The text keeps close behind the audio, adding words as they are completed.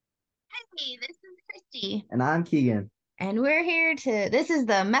Hey, this is Christy. And I'm Keegan. And we're here this is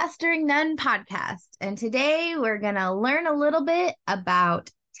the Mastering None podcast. And today we're going to learn a little bit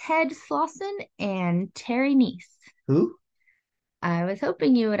about Ted Slauson and Terry Kniess. Who? I was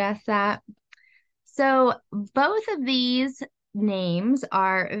hoping you would ask that. So both of these names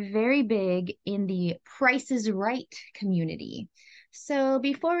are very big in the Price is Right community. So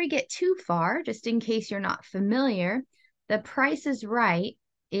before we get too far, just in case you're not familiar, the Price is Right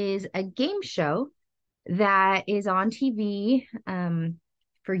is a game show that is on TV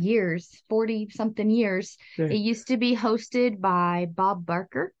for years, 40 something years. Sure. It used to be hosted by Bob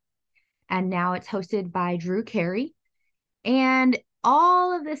Barker, and now it's hosted by Drew Carey. And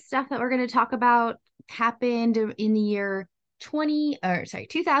all of this stuff that we're going to talk about happened in the year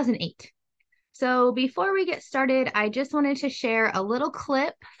 2008. So before we get started, I just wanted to share a little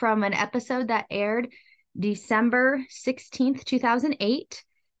clip from an episode that aired December 16th, 2008.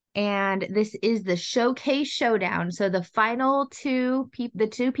 And this is the Showcase Showdown. So the final the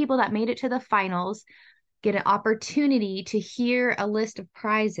two people that made it to the finals get an opportunity to hear a list of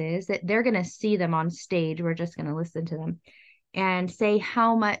prizes that they're going to see them on stage. We're just going to listen to them and say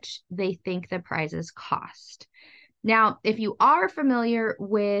how much they think the prizes cost. Now, if you are familiar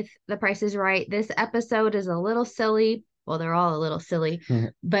with The Price is Right, this episode is a little silly. Well, they're all a little silly,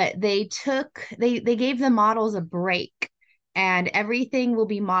 but they gave the models a break, and everything will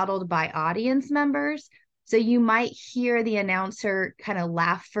be modeled by audience members. So you might hear the announcer kind of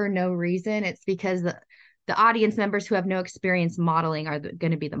laugh for no reason. It's because the audience members who have no experience modeling are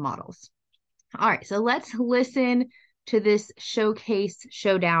going to be the models. All right, so let's listen to this Showcase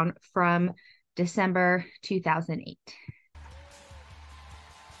Showdown from December 2008. All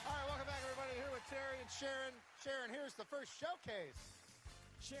right, welcome back, everybody. Here with Terry and Sharon. Sharon, here's the first showcase.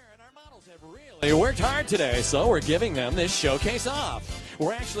 Sharon, our models have really worked hard today, so we're giving them this showcase off.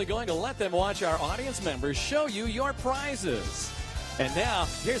 We're actually going to let them watch our audience members show you your prizes. And now,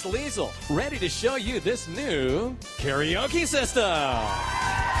 here's Liesel, ready to show you this new karaoke system.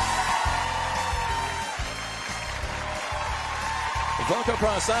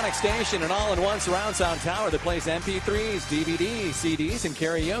 VocoPro Sonic Station, an all-in-one surround sound tower that plays MP3s, DVDs, CDs, and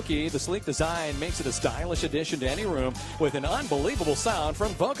karaoke. The sleek design makes it a stylish addition to any room with an unbelievable sound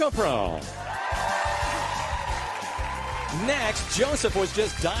from VocoPro. Next, Joseph was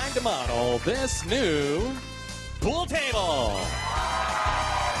just dying to model this new pool table.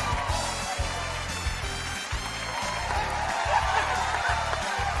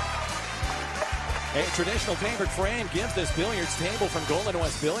 A traditional tapered frame gives this billiards table from Golden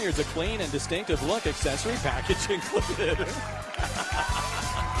West Billiards a clean and distinctive look. Accessory package included.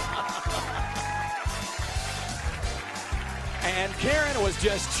 And Karen was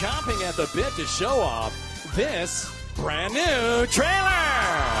just chomping at the bit to show off this brand new trailer.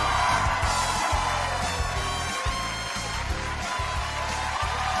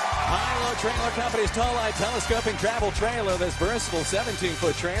 Trailer Company's Tall-Eye Telescoping Travel Trailer. This versatile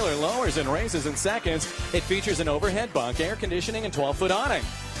 17-foot trailer lowers and raises in seconds. It features an overhead bunk, air conditioning, and 12-foot awning.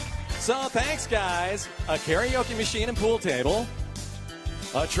 So thanks, guys. A karaoke machine and pool table,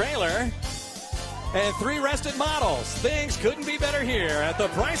 a trailer, and 3 rested models. Things couldn't be better here at The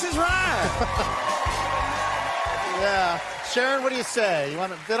Price is Right. Yeah. Sharon, what do you say? You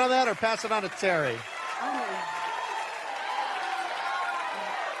want to bid on that or pass it on to Terry?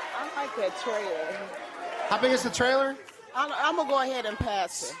 That trailer. How big is the trailer? I'm going to go ahead and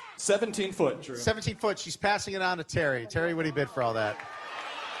pass it. 17 foot, Drew. 17 foot. She's passing it on to Terry. Terry, what do you bid for all that?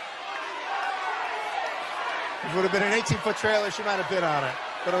 If it would have been an 18-foot trailer, she might have bid on it.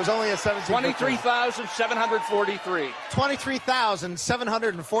 But it was only a 17-foot $23,743.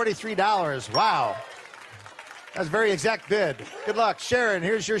 $23,743. Wow. That's a very exact bid. Good luck. Sharon,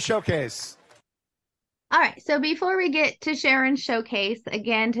 here's your showcase. All right, so before we get to Sharon's showcase,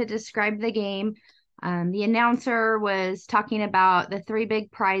 again, to describe the game, the announcer was talking about the 3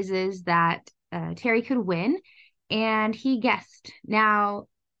 big prizes that Terry could win, and he guessed. Now,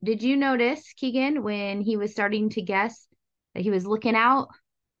 did you notice, Keegan, when he was starting to guess, that he was looking out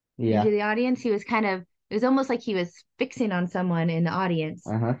into the audience? He was it was almost like he was fixing on someone in the audience.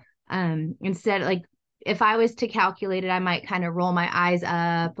 Instead, like, if I was to calculate it, I might kind of roll my eyes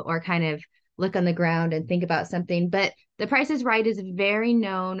up or kind of look on the ground and think about something. But The Price is Right is very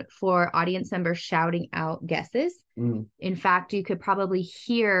known for audience members shouting out guesses. In fact, you could probably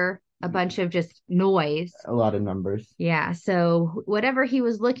hear a bunch of just noise. A lot of numbers. Yeah. So whatever he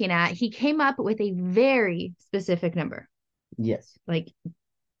was looking at, he came up with a very specific number. Yes. Like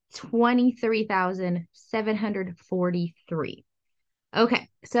 23,743. Okay,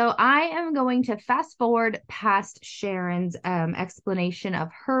 so I am going to fast forward past Sharon's explanation of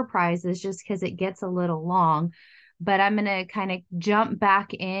her prizes just because it gets a little long, but I'm going to kind of jump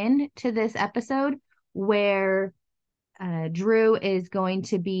back in to this episode where Drew is going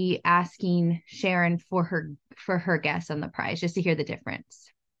to be asking Sharon for her guess on the prize just to hear the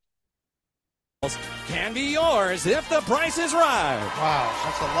difference. Can be yours if the price is right. Wow,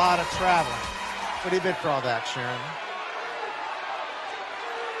 that's a lot of traveling. What do you bid for all that, Sharon?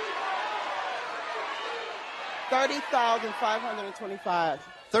 $30,525.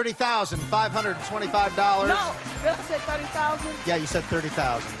 $30,525. No, Bill said 30,000. Yeah, you said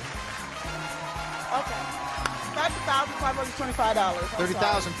 30,000. Okay. $30,525.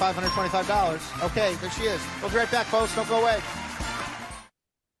 $30,525. Okay, there she is. We'll be right back, folks. Don't go away.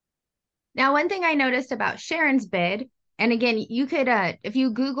 Now, one thing I noticed about Sharon's bid, and again, you could, if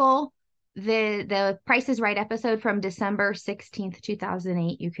you Google the Price is Right episode from December 16th,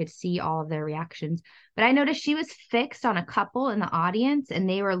 2008, you could see all of their reactions. But I noticed she was fixed on a couple in the audience and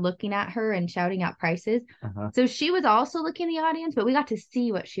they were looking at her and shouting out prices. So she was also looking in the audience, but we got to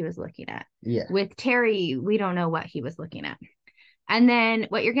see what she was looking at. Yeah. With Terry, we don't know what he was looking at. And then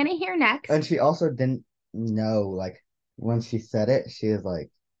what you're going to hear next. And she also didn't know, like, when she said it, she was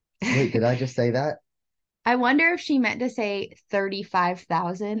like, wait, did I just say that? I wonder if she meant to say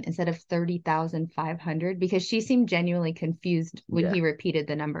 35,000 instead of 30,500 because she seemed genuinely confused when he repeated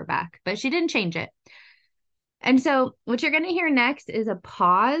the number back, but she didn't change it. And so what you're going to hear next is a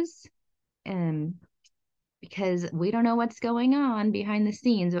pause because we don't know what's going on behind the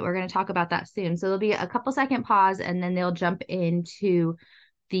scenes, but we're going to talk about that soon. So there'll be a couple second pause and then they'll jump into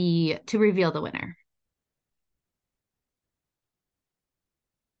to reveal the winner.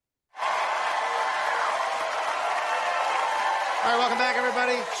 All right, welcome back,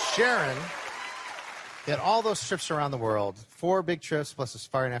 everybody. Sharon did all those trips around the world, 4 big trips plus a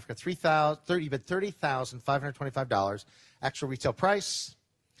safari in Africa, $30,525. Actual retail price,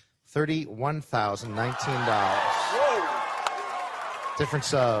 $31,019.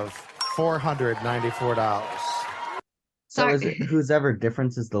 Difference of $494. So is it whoever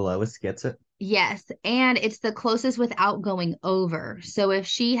difference is the lowest gets it? Yes, and it's the closest without going over. So if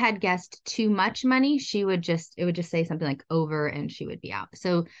she had guessed too much money, it would just say something like over and she would be out.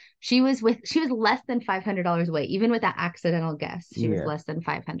 So she was less than $500 away, even with that accidental guess. She was less than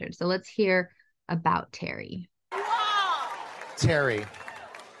 500. So let's hear about Terry. Terry,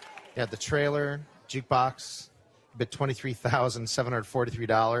 yeah, the trailer, jukebox, bid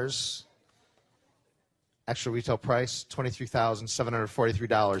 $23,743. Actual retail price,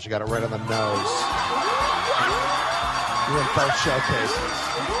 $23,743. You got it right on the nose. You win both showcases.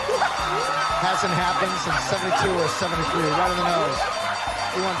 Hasn't happened since 72 or 73. Right on the nose.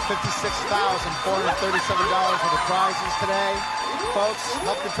 You won $56,437 for the prizes today. Folks,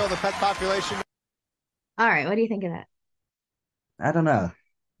 help control the pet population. All right, what do you think of that? I don't know.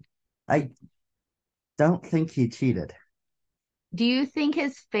 I don't think he cheated. Do you think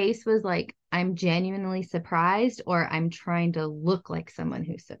his face was like, I'm genuinely surprised, or I'm trying to look like someone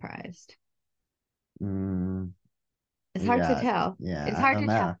who's surprised? It's hard to tell. Yeah, it's hard to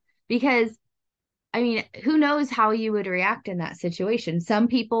tell because, I mean, who knows how you would react in that situation? Some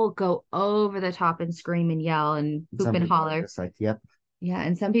people go over the top and scream and yell and hoop and holler. Just like, yep. Yeah,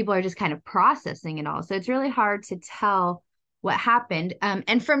 and some people are just kind of processing it all. So it's really hard to tell what happened.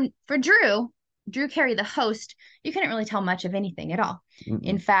 And for Drew Carey, the host, you couldn't really tell much of anything at all.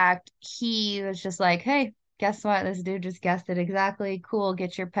 In fact, he was just like, hey, guess what? This dude just guessed it exactly. Cool.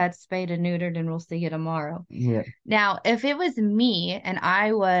 Get your pets spayed and neutered and we'll see you tomorrow. Yeah. Now, if it was me and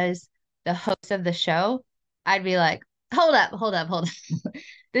I was the host of the show, I'd be like, hold up.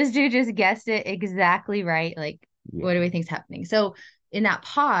 This dude just guessed it exactly right. Like, what do we think's happening? So in that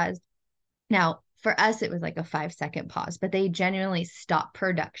pause, now for us, it was like a 5-second pause, but they genuinely stopped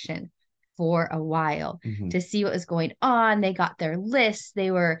production for a while to see what was going on. They got their lists.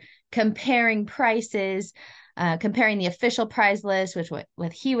 They were comparing prices, comparing the official prize list, which what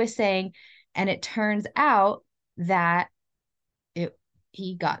he was saying. And it turns out that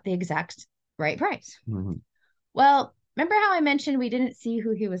he got the exact right price. Well, remember how I mentioned we didn't see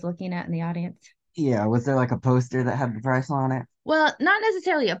who he was looking at in the audience? Yeah, was there like a poster that had the price on it? Well, not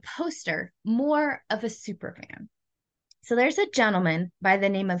necessarily a poster, more of a super fan. So there's a gentleman by the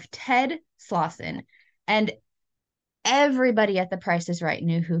name of Ted Slauson, and everybody at the Price is Right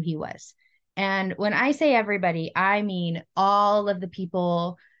knew who he was. And when I say everybody, I mean all of the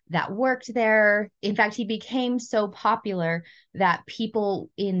people that worked there. In fact, he became so popular that people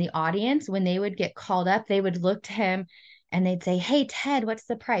in the audience, when they would get called up, they would look to him and they'd say, hey, Ted, what's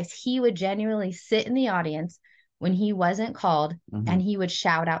the price? He would genuinely sit in the audience when he wasn't called, Mhm. and he would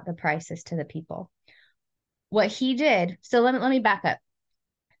shout out the prices to the people. What he did, so let me back up.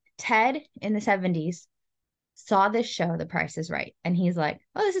 Ted in the 70s saw this show, The Price is Right, and he's like,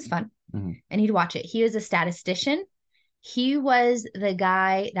 oh, this is fun. Mhm. And he'd watch it. He was a statistician. He was the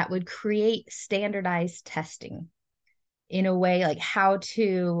guy that would create standardized testing in a way, like how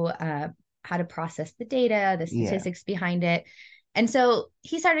to process the data, the statistics behind it. And so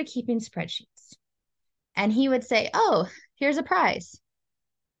he started keeping spreadsheets, and he would say, oh, here's a prize.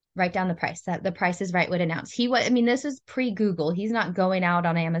 Write down the price that The Price is Right would announce. This is pre-Google. He's not going out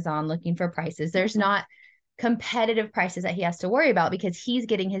on Amazon looking for prices. There's not competitive prices that he has to worry about because he's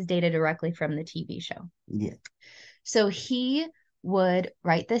getting his data directly from the TV show. Yeah. So he would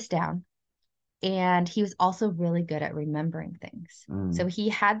write this down, and he was also really good at remembering things. So he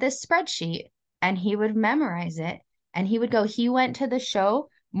had this spreadsheet, and he would memorize it, and he went to the show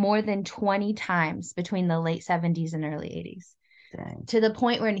more than 20 times between the late 70s and early 80s. Dang. To the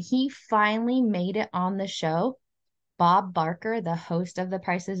point when he finally made it on the show. Bob Barker, the host of The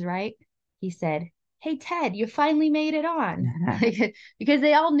Price is Right, he said, hey, Ted, you finally made it on. Because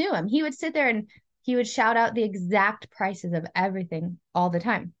they all knew him. He would sit there and he would shout out the exact prices of everything all the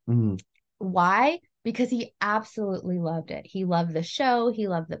time. Mm-hmm. Why? Because he absolutely loved it. He loved the show. He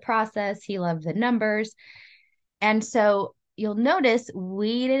loved the process. He loved the numbers. And so you'll notice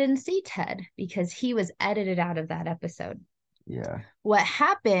we didn't see Ted because he was edited out of that episode. Yeah. What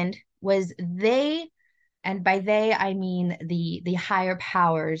happened was and by they, I mean the higher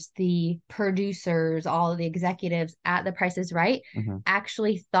powers, the producers, all of the executives at The Price is Right,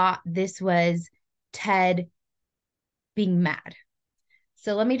 actually thought this was Ted being mad.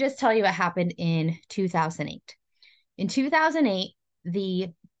 So let me just tell you what happened in 2008. In 2008,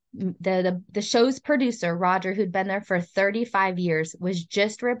 the show's producer, Roger, who'd been there for 35 years, was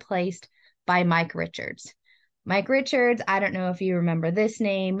just replaced by Mike Richards. Mike Richards, I don't know if you remember this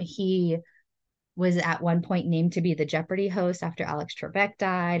name. He was at one point named to be the Jeopardy host after Alex Trebek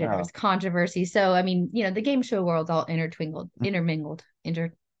died, and there was controversy. So, the game show world's all intertwined. There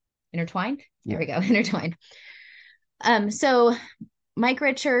we go, intertwined. So Mike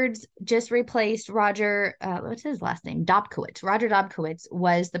Richards just replaced Roger, what's his last name? Dobkowitz. Roger Dobkowitz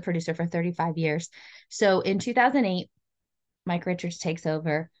was the producer for 35 years. So in 2008, Mike Richards takes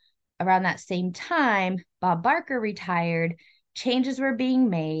over. Around that same time, Bob Barker retired. Changes were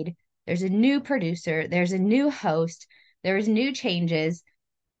being made. There's a new producer. There's a new host. There's new changes.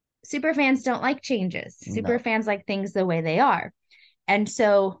 Superfans don't like changes. Superfans like things the way they are. And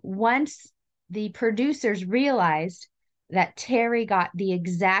so once the producers realized that Terry got the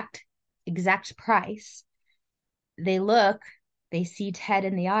exact price, they see Ted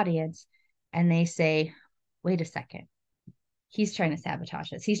in the audience, and they say, wait a second. He's trying to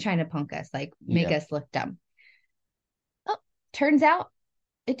sabotage us. He's trying to punk us, make us look dumb. Oh, turns out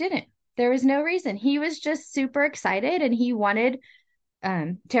it didn't. There was no reason. He was just super excited, and he wanted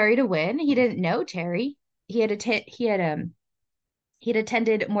Terry to win. He didn't know Terry. He had attended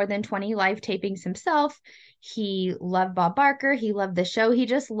more than 20 live tapings himself. He loved Bob Barker. He loved the show. He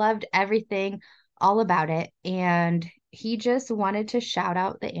just loved everything, all about it. And he just wanted to shout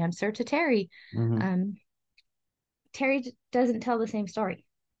out the answer to Terry. Terry doesn't tell the same story.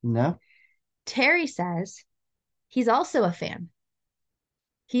 No. Terry says he's also a fan.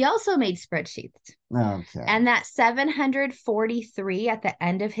 He also made spreadsheets. Okay. And that 743 at the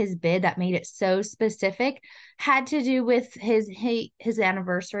end of his bid that made it so specific had to do with his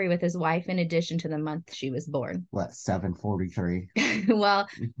anniversary with his wife, in addition to the month she was born. What, 743? Well,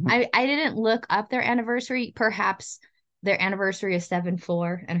 I didn't look up their anniversary. Perhaps their anniversary is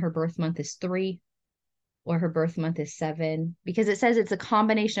 7/4 and her birth month is 3, or her birth month is 7, because it says it's a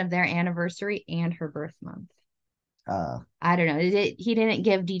combination of their anniversary and her birth month. I don't know. He didn't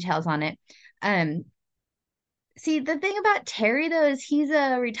give details on it. See, the thing about Terry, though, is he's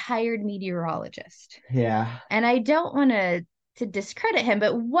a retired meteorologist. Yeah. And I don't want to discredit him,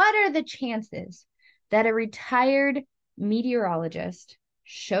 but what are the chances that a retired meteorologist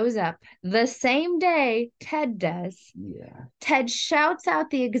shows up the same day Ted does? Yeah. Ted shouts out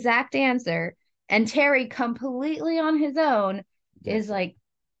the exact answer, and Terry, completely on his own, is like,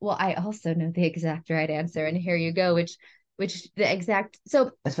 well, I also know the exact right answer, and here you go, which the exact,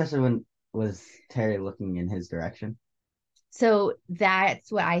 so especially when was Terry looking in his direction. So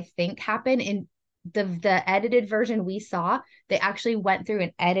that's what I think happened in the edited version we saw. They actually went through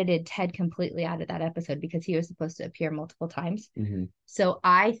and edited Ted completely out of that episode because he was supposed to appear multiple times. So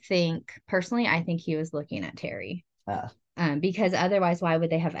I think he was looking at Terry. Because otherwise, why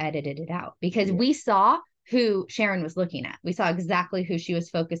would they have edited it out? Because we saw who Sharon was looking at. We saw exactly who she was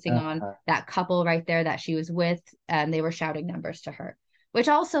focusing on, that couple right there that she was with, and they were shouting numbers to her, which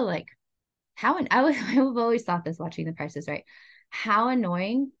also like I've always thought this watching The Price is Right. How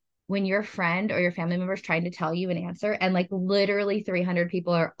annoying when your friend or your family member is trying to tell you an answer and like literally 300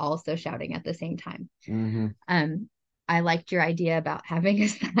 people are also shouting at the same time. I liked your idea about having a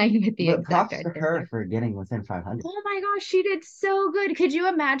sign with the But exact props to her for getting within 500. Oh my gosh, she did so good. Could you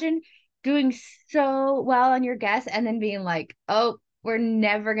imagine doing so well on your guess and then being like, oh, we're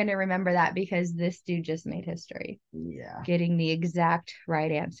never going to remember that because this dude just made history. Yeah. Getting the exact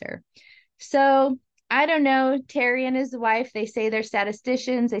right answer. So I don't know. Terry and his wife, they say they're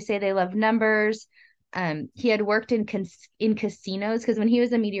statisticians. They say they love numbers. He had worked in casinos because when he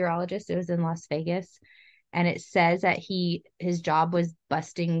was a meteorologist, it was in Las Vegas. And it says that his job was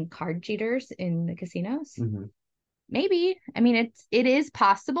busting card cheaters in the casinos. Mm-hmm. Maybe. I mean, it is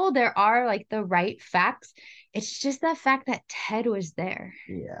possible. There are like the right facts. It's just the fact that Ted was there.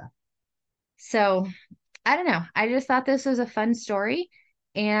 Yeah. So I don't know. I just thought this was a fun story.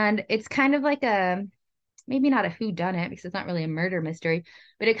 And it's kind of like maybe not a whodunit because it's not really a murder mystery,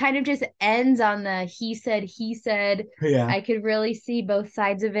 but it kind of just ends on the he said. Yeah. I could really see both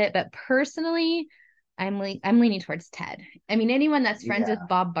sides of it. But personally, I'm leaning towards Ted. I mean, anyone that's friends with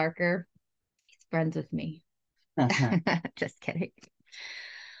Bob Barker, he's friends with me. Just kidding.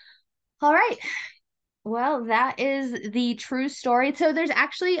 All right. Well, that is the true story. So there's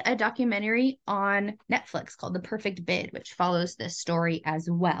actually a documentary on Netflix called The Perfect Bid, which follows this story as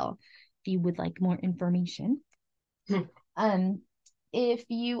well. If you would like more information. If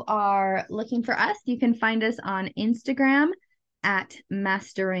you are looking for us, you can find us on Instagram at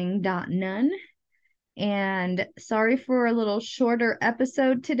mastering.none. And sorry for a little shorter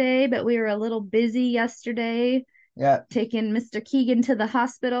episode today, but we were a little busy yesterday. Yeah. Taking Mr. Keegan to the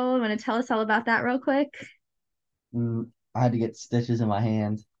hospital. Want to tell us all about that real quick? I had to get stitches in my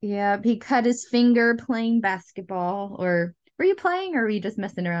hand. Yeah, he cut his finger playing basketball. Or were you playing or were you just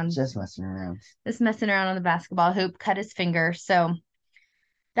messing around? Just messing around. Just messing around on the basketball hoop, cut his finger. So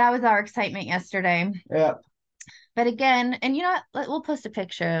that was our excitement yesterday. Yep. But again, and you know what? We'll post a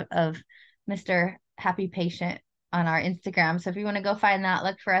picture of Mr. Happy Patient on our Instagram. So if you want to go find that,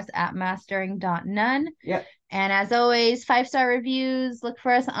 look for us at mastering.none. Yep. And as always, 5-star reviews. Look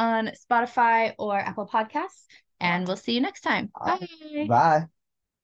for us on Spotify or Apple Podcasts. And we'll see you next time. Bye. Bye.